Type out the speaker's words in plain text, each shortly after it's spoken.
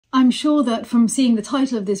I'm sure that from seeing the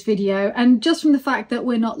title of this video and just from the fact that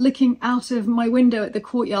we're not looking out of my window at the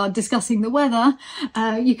courtyard discussing the weather,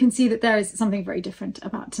 you can see that there is something very different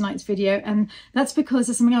about tonight's video, and that's because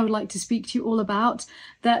there's something I would like to speak to you all about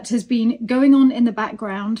that has been going on in the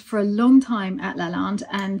background for a long time at Lalande,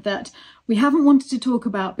 and that we haven't wanted to talk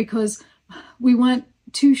about because we weren't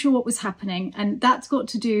too sure what was happening, and that's got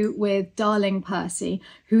to do with darling Percy,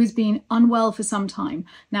 who has been unwell for some time.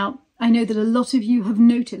 Now, I know that a lot of you have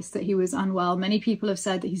noticed that he was unwell. Many people have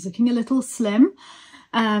said that he's looking a little slim,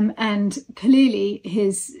 and clearly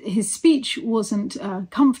his speech wasn't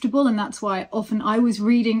comfortable, and that's why often I was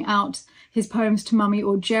reading out his poems to Mummy,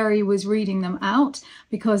 or Jerry was reading them out,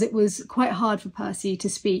 because it was quite hard for Percy to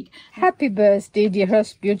speak. Happy birthday,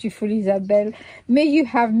 dearest beautiful Isabel. May you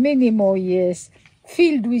have many more years,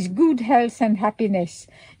 filled with good health and happiness,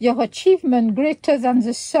 your achievement greater than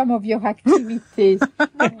the sum of your activities.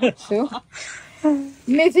 So,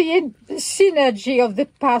 may the synergy of the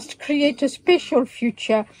past create a special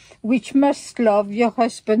future which must love your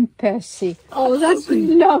husband Percy. Oh, that's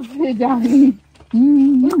lovely, darling.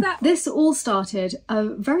 This all started a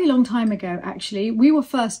very long time ago, actually. We were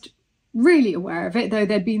first really aware of it, though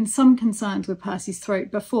there'd been some concerns with Percy's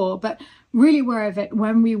throat before, but really aware of it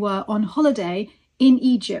when we were on holiday in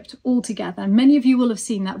Egypt all together. And many of you will have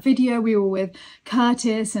seen that video. We were with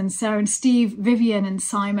Curtis and Sarah and Steve, Vivian and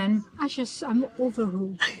Simon. I'm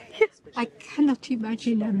overruled. I cannot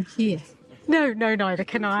imagine I'm here. No, neither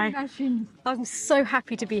can I. Imagine. I'm so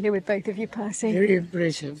happy to be here with both of you, Percy. Very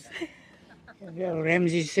impressive. Well,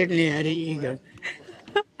 Ramsey certainly had an ego.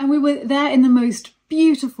 And we were there in the most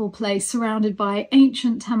beautiful place, surrounded by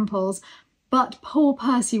ancient temples. But poor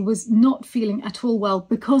Percy was not feeling at all well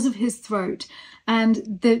because of his throat.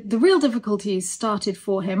 And the real difficulties started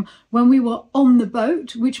for him when we were on the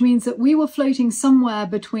boat, which means that we were floating somewhere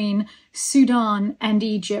between Sudan and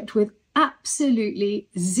Egypt with absolutely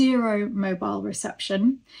zero mobile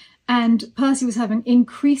reception. And Percy was having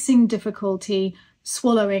increasing difficulty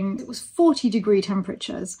swallowing. It was 40-degree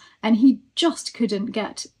temperatures, and he just couldn't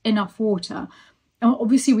get enough water. And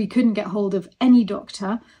obviously, we couldn't get hold of any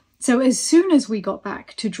doctor. So as soon as we got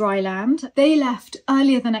back to dry land, they left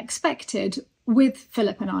earlier than expected with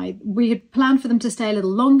Philip and I. We had planned for them to stay a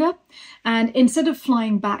little longer, and instead of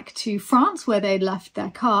flying back to France where they'd left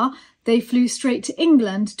their car, they flew straight to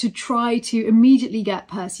England to try to immediately get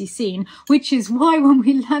Percy seen, which is why when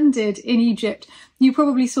we landed in Egypt, you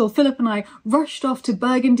probably saw Philip and I rushed off to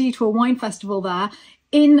Burgundy to a wine festival there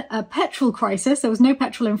in a petrol crisis. There was no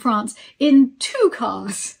petrol in France, in 2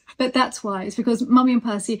 cars. But that's why. It's because Mummy and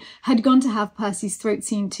Percy had gone to have Percy's throat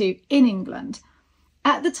seen too in England.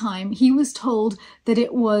 At the time, he was told that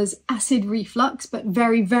it was acid reflux, but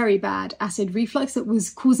very, very bad acid reflux that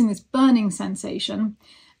was causing this burning sensation,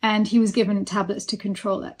 and he was given tablets to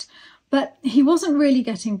control it. But he wasn't really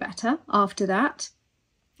getting better after that.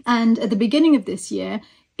 And at the beginning of this year,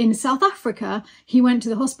 in South Africa, he went to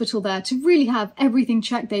the hospital there to really have everything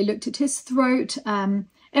checked. They looked at his throat,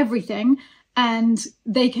 everything. And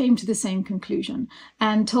they came to the same conclusion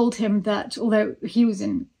and told him that although he's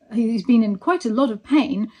been in quite a lot of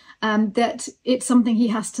pain, that it's something he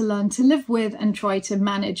has to learn to live with and try to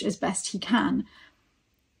manage as best he can.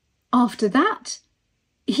 After that,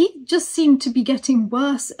 he just seemed to be getting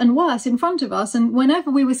worse and worse in front of us. And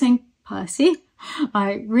whenever we were saying, Percy,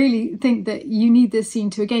 I really think that you need this scene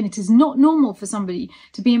to again. It is not normal for somebody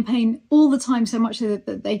to be in pain all the time so much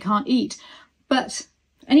that they can't eat. But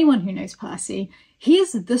anyone who knows Percy, he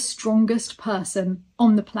is the strongest person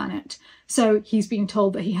on the planet. So he's being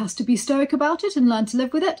told that he has to be stoic about it and learn to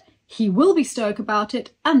live with it. He will be stoic about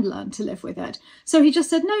it and learn to live with it. So he just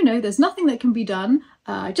said, no, there's nothing that can be done.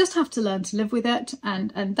 I just have to learn to live with it,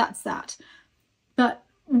 and that's that. But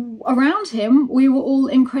around him, we were all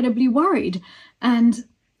incredibly worried, and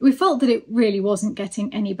we felt that it really wasn't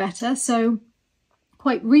getting any better. So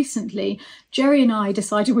quite recently, Jerry and I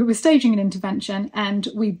decided we were staging an intervention, and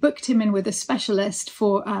we booked him in with a specialist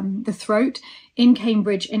for the throat in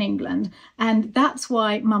Cambridge in England. And that's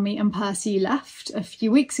why Mummy and Percy left a few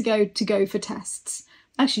weeks ago to go for tests.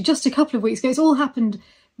 Actually, just a couple of weeks ago. It's all happened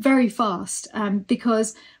very fast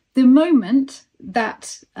because the moment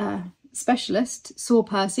that specialist saw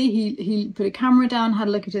Percy, he put a camera down, had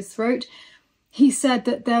a look at his throat. He said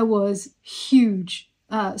that there was huge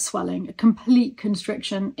swelling, a complete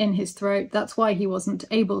constriction in his throat. That's why he wasn't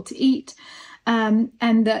able to eat, and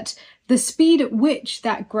that the speed at which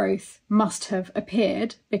that growth must have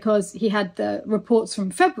appeared, because he had the reports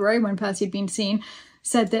from February when Percy had been seen,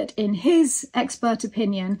 said that in his expert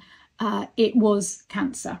opinion, it was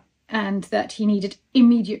cancer and that he needed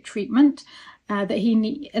immediate treatment.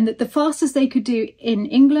 and that the fastest they could do in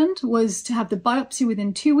England was to have the biopsy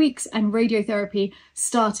within 2 weeks and radiotherapy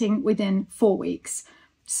starting within 4 weeks.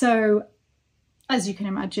 So, as you can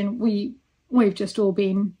imagine, we've just all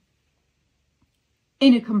been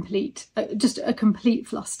in a complete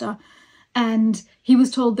fluster. And he was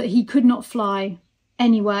told that he could not fly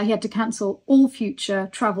anywhere. He had to cancel all future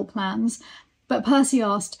travel plans. But Percy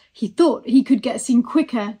asked, he thought he could get seen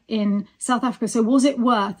quicker in South Africa. So was it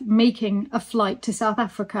worth making a flight to South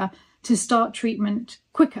Africa to start treatment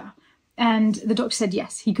quicker? And the doctor said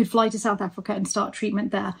yes, he could fly to South Africa and start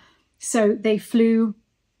treatment there. So they flew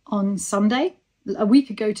on Sunday, a week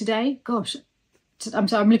ago today. Gosh, I'm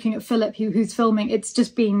sorry, I'm looking at Philip who's filming. It's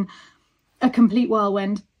just been a complete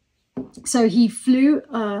whirlwind. So he flew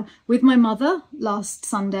with my mother last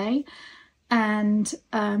Sunday, and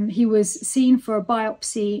he was seen for a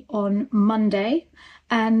biopsy on Monday,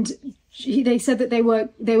 and they said that they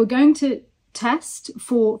were going to test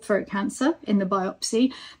for throat cancer in the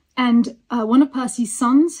biopsy. And one of Percy's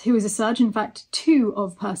sons, who is a surgeon, in fact 2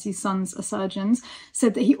 of Percy's sons are surgeons,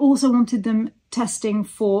 said that he also wanted them testing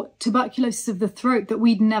for tuberculosis of the throat that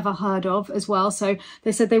we'd never heard of as well. So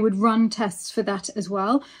they said they would run tests for that as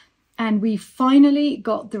well. And we finally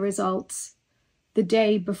got the results the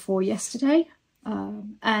day before yesterday.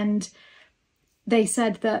 And they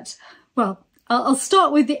said that, well, I'll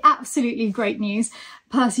start with the absolutely great news.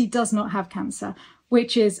 Percy does not have cancer,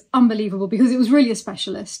 which is unbelievable, because it was really a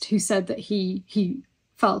specialist who said that he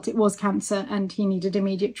felt it was cancer and he needed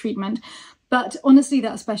immediate treatment. But honestly,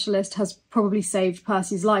 that specialist has probably saved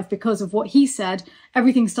Percy's life, because of what he said.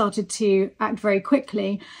 Everything started to act very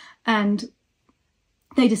quickly, and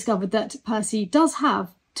they discovered that Percy does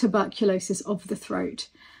have tuberculosis of the throat,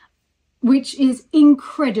 which is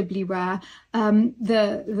incredibly rare.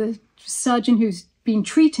 The surgeon who's been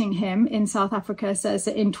treating him in South Africa says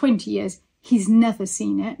that in 20 years, he's never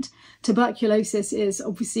seen it. Tuberculosis is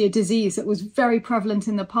obviously a disease that was very prevalent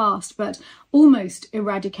in the past, but almost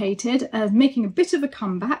eradicated, making a bit of a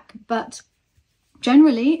comeback. But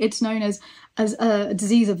generally, it's known as a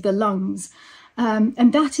disease of the lungs.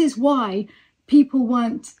 And that is why people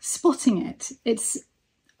weren't spotting it. It's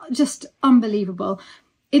just unbelievable.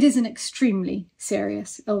 It is an extremely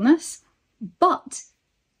serious illness, but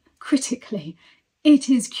critically, it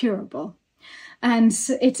is curable. And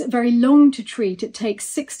it's very long to treat. It takes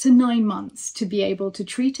 6 to 9 months to be able to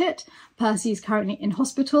treat it. Percy is currently in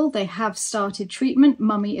hospital. They have started treatment.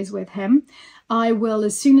 Mummy is with him. I will,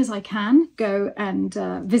 as soon as I can, go and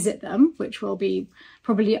visit them, which will be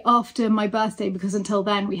probably after my birthday, because until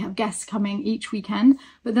then we have guests coming each weekend.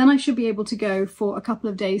 But then I should be able to go for a couple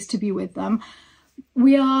of days to be with them.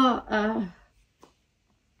 We are...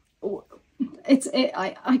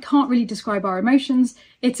 I can't really describe our emotions.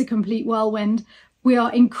 It's a complete whirlwind. We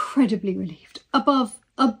are incredibly relieved.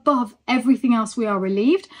 Above everything else, we are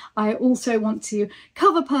relieved. I also want to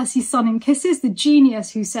cover Percy's son in kisses, the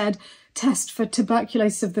genius who said test for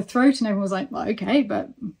tuberculosis of the throat, and everyone was like, well, okay, but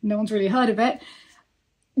no one's really heard of it.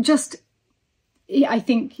 I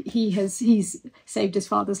think he's saved his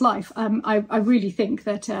father's life. I really think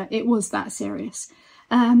that it was that serious.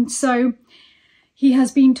 So he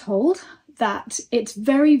has been told that it's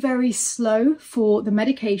very, very slow for the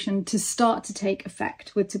medication to start to take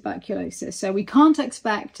effect with tuberculosis. So we can't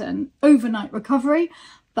expect an overnight recovery,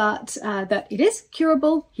 but that it is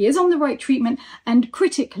curable, he is on the right treatment, and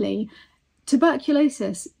critically,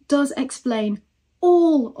 tuberculosis does explain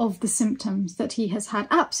all of the symptoms that he has had,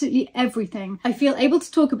 absolutely everything. I feel able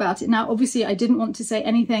to talk about it now. Obviously, I didn't want to say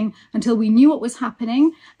anything until we knew what was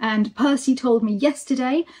happening, and Percy told me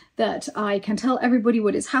yesterday that I can tell everybody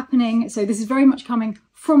what is happening. So this is very much coming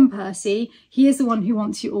from Percy. He is the one who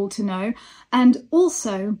wants you all to know. And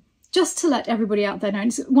also, just to let everybody out there know,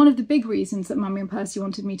 it's one of the big reasons that Mummy and Percy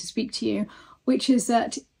wanted me to speak to you, which is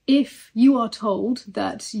that if you are told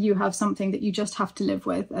that you have something that you just have to live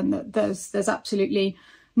with and that there's absolutely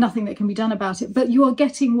nothing that can be done about it, but you are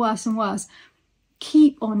getting worse and worse,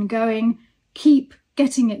 keep on going, keep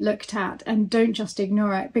getting it looked at, and don't just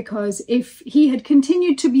ignore it, because if he had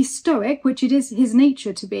continued to be stoic, which it is his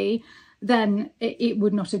nature to be, then it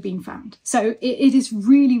would not have been found. So it is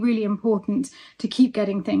really, really important to keep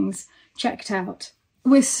getting things checked out.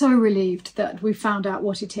 We're so relieved that we found out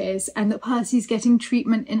what it is, and that Percy's getting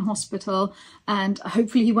treatment in hospital, and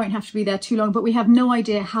hopefully he won't have to be there too long, but we have no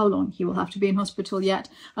idea how long he will have to be in hospital yet.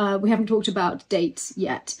 We haven't talked about dates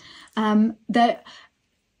yet. I've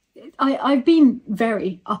been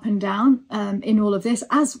very up and down in all of this,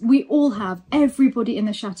 as we all have. Everybody in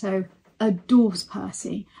the chateau adores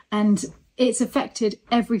Percy, and it's affected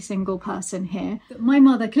every single person here. My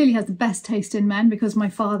mother clearly has the best taste in men, because my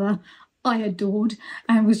father I adored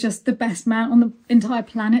and was just the best man on the entire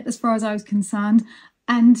planet as far as I was concerned.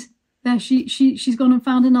 And there she's gone and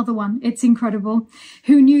found another one. It's incredible.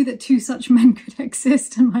 Who knew that two such men could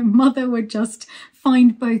exist? And my mother would just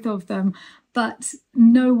find both of them. But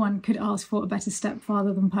no one could ask for a better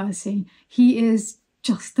stepfather than Percy. He is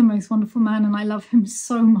just the most wonderful man and I love him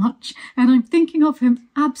so much. And I'm thinking of him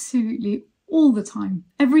absolutely all the time,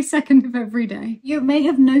 every second of every day. You may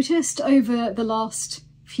have noticed over the last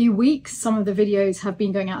few weeks, some of the videos have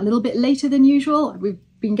been going out a little bit later than usual. We've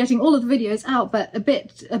been getting all of the videos out, but a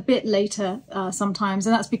bit later sometimes,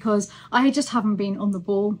 and that's because I just haven't been on the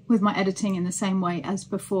ball with my editing in the same way as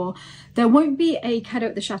before. There won't be a Cadeau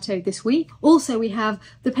at the Chateau this week. Also, we have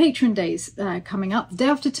the patron days coming up. The day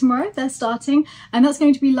after tomorrow, they're starting, and that's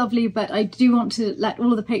going to be lovely, but I do want to let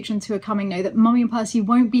all of the patrons who are coming know that Mummy and Percy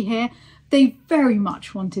won't be here. They very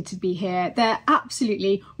much wanted to be here. They're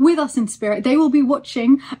absolutely with us in spirit. They will be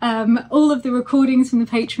watching all of the recordings from the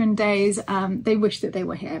patron days. They wish that they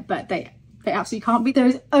were here, but they absolutely can't be. There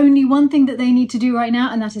is only one thing that they need to do right now,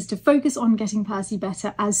 and that is to focus on getting Percy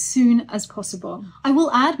better as soon as possible. I will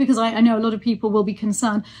add, because I know a lot of people will be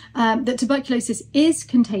concerned, that tuberculosis is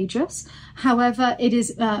contagious. However, it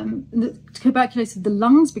is the tuberculosis of the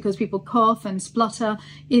lungs, because people cough and splutter,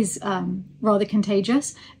 is rather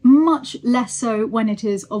contagious. Much less so when it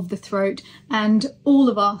is of the throat. And all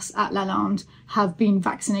of us at Lalande have been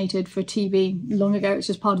vaccinated for TB long ago. It's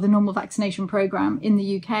just part of the normal vaccination program in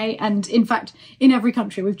the UK. And in fact, in every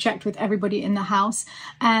country, we've checked with everybody in the house.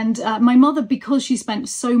 And my mother, because she spent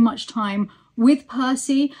so much time with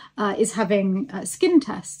Percy, is having skin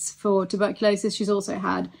tests for tuberculosis. She's also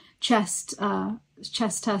had chest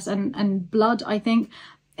tests and blood, I think.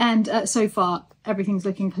 And so far, everything's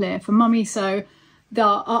looking clear for Mummy. So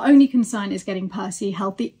our only concern is getting Percy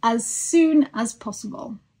healthy as soon as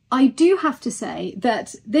possible. I do have to say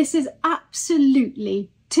that this is absolutely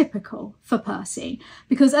typical for Percy,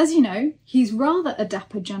 because as you know, he's rather a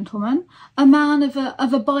dapper gentleman, a man of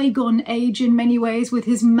a bygone age in many ways with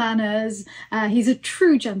his manners. He's a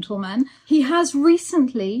true gentleman. He has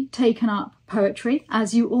recently taken up poetry,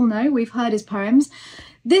 as you all know. We've heard his poems.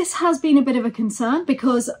 This has been a bit of a concern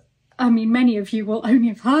because, I mean, many of you will only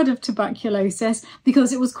have heard of tuberculosis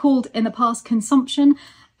because it was called in the past consumption.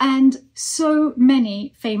 And so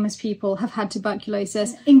many famous people have had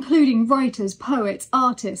tuberculosis, including writers, poets,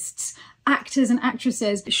 artists, actors and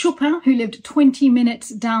actresses. Chopin, who lived 20 minutes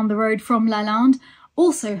down the road from Lalande,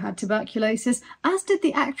 also had tuberculosis, as did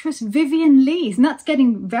the actress Vivien Leigh, and that's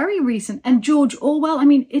getting very recent. And George Orwell, I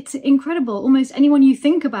mean, it's incredible. Almost anyone you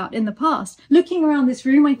think about in the past. Looking around this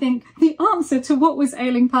room, I think the answer to what was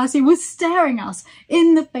ailing Percy was staring us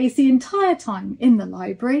in the face the entire time in the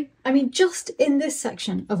library. I mean, just in this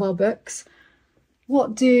section of our books,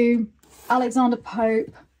 what do Alexander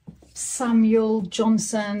Pope, Samuel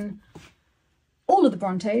Johnson, all of the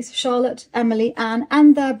Brontes, Charlotte, Emily, Anne,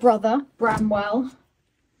 and their brother, Branwell,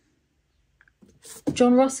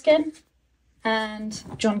 John Ruskin and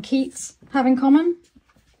John Keats have in common?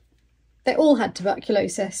 They all had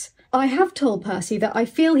tuberculosis. I have told Percy that I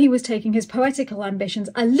feel he was taking his poetical ambitions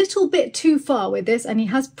a little bit too far with this, and he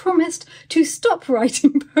has promised to stop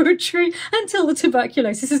writing poetry until the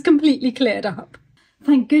tuberculosis is completely cleared up.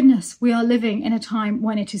 Thank goodness we are living in a time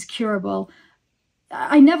when it is curable.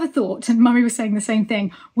 I never thought, and Mummy was saying the same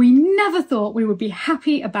thing, we never thought we would be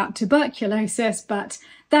happy about tuberculosis, but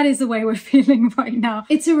that is the way we're feeling right now.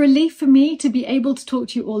 It's a relief for me to be able to talk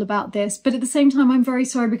to you all about this, but at the same time, I'm very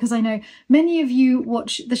sorry because I know many of you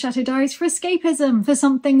watch the Chateau Diaries for escapism, for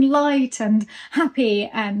something light and happy,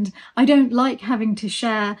 and I don't like having to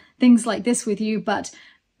share things like this with you, but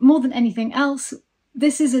more than anything else,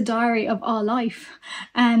 this is a diary of our life,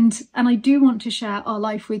 and I do want to share our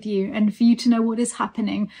life with you and for you to know what is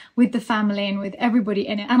happening with the family and with everybody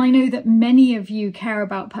in it. And I know that many of you care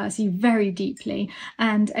about Percy very deeply,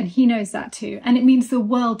 and he knows that too. And it means the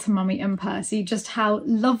world to Mummy and Percy, just how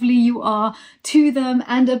lovely you are to them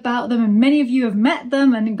and about them. And many of you have met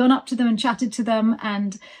them and gone up to them and chatted to them.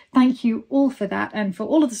 And thank you all for that and for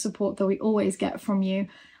all of the support that we always get from you.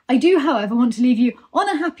 I do, however, want to leave you on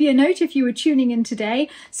a happier note if you were tuning in today,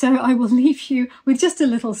 so I will leave you with just a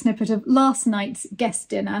little snippet of last night's guest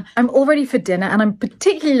dinner. I'm all ready for dinner, and I'm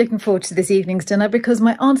particularly looking forward to this evening's dinner because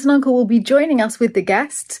my aunt and uncle will be joining us with the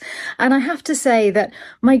guests, and I have to say that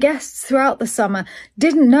my guests throughout the summer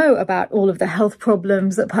didn't know about all of the health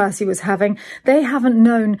problems that Percy was having. They haven't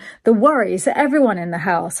known the worries that everyone in the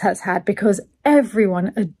house has had because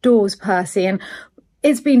everyone adores Percy, and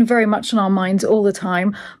It's been very much on our minds all the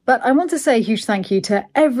time, but I want to say a huge thank you to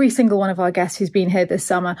every single one of our guests who's been here this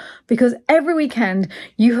summer, because every weekend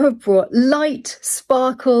you have brought light,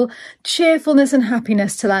 sparkle, cheerfulness and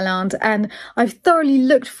happiness to Lalande, and I've thoroughly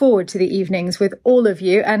looked forward to the evenings with all of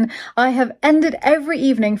you, and I have ended every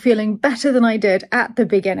evening feeling better than I did at the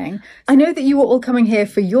beginning. I know that you were all coming here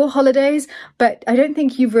for your holidays, but I don't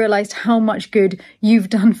think you've realised how much good you've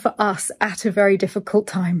done for us at a very difficult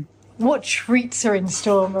time. What treats are in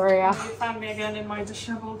store, Maria? You found me again in my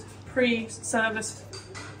dishevelled pre-service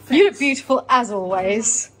face. You look beautiful as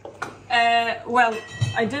always. Well,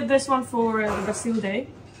 I did this one for the Bastille Day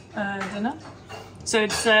dinner. So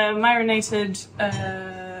it's marinated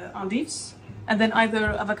endives, and then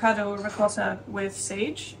either avocado or ricotta with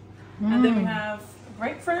sage. And then we have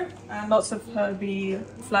grapefruit and lots of herby,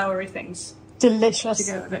 flowery things Delicious.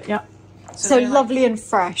 to go with it. Yeah. So lovely and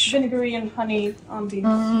fresh. Vinegary and honey endives.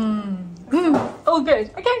 All good.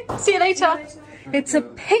 Okay, see you later. It's a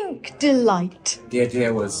pink delight. The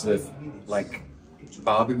idea was like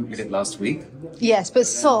Barbie we did last week. Yes, but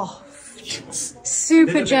soft.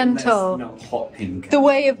 Super gentle. Not hot pink. The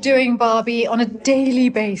way of doing Barbie on a daily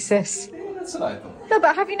basis. That's what I thought. No,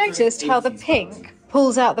 but have you noticed how the pink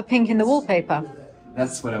pulls out the pink in the wallpaper?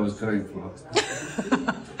 That's what I was going for.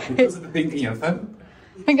 Because of the pink in your phone.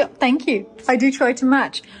 Thank you. I do try to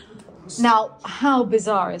match. Now, how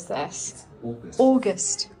bizarre is this?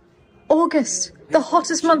 August, the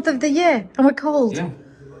hottest month of the year, and we're cold. Yeah.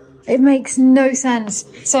 It makes no sense.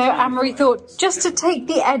 So Anne-Marie thought, just to take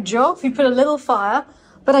the edge off, we put a little fire,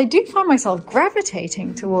 but I do find myself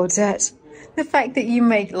gravitating towards it. The fact that you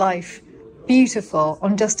make life beautiful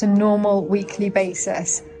on just a normal weekly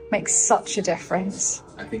basis makes such a difference.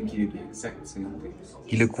 I think you do exactly the same thing.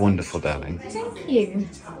 You look wonderful, darling. Thank you.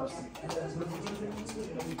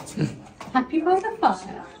 Happy by the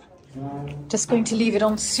fire. Just going to leave it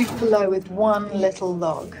on super low with one little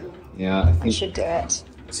log. Yeah, I think I should do it.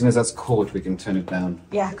 as soon as that's cold, we can turn it down.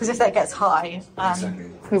 Yeah, because if that gets high,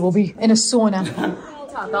 Exactly. we will be in a sauna.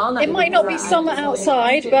 It might not be summer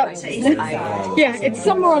outside, but yeah, it's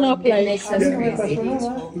summer on our plate. For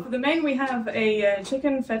the main, we have a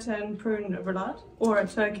chicken feta and prune roulade, or a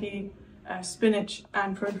turkey spinach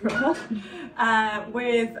and prune roulade,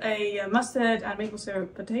 with a mustard and maple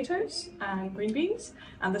syrup potatoes and green beans,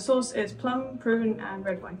 and the sauce is plum, prune and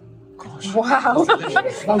red wine. Wow!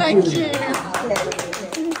 Thank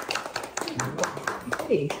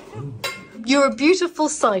you. You're a beautiful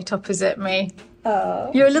sight opposite me.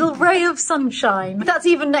 You're a little ray of sunshine. That's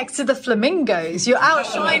even next to the flamingos. You're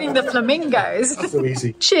outshining the flamingos. So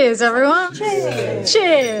easy. Cheers, everyone. Cheers.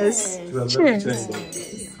 Cheers. Cheers.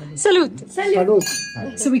 Salute. Salud.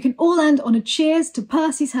 So we can all end on a cheers to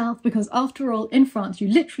Percy's health, because after all, in France, you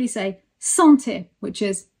literally say santé, which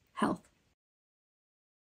is health.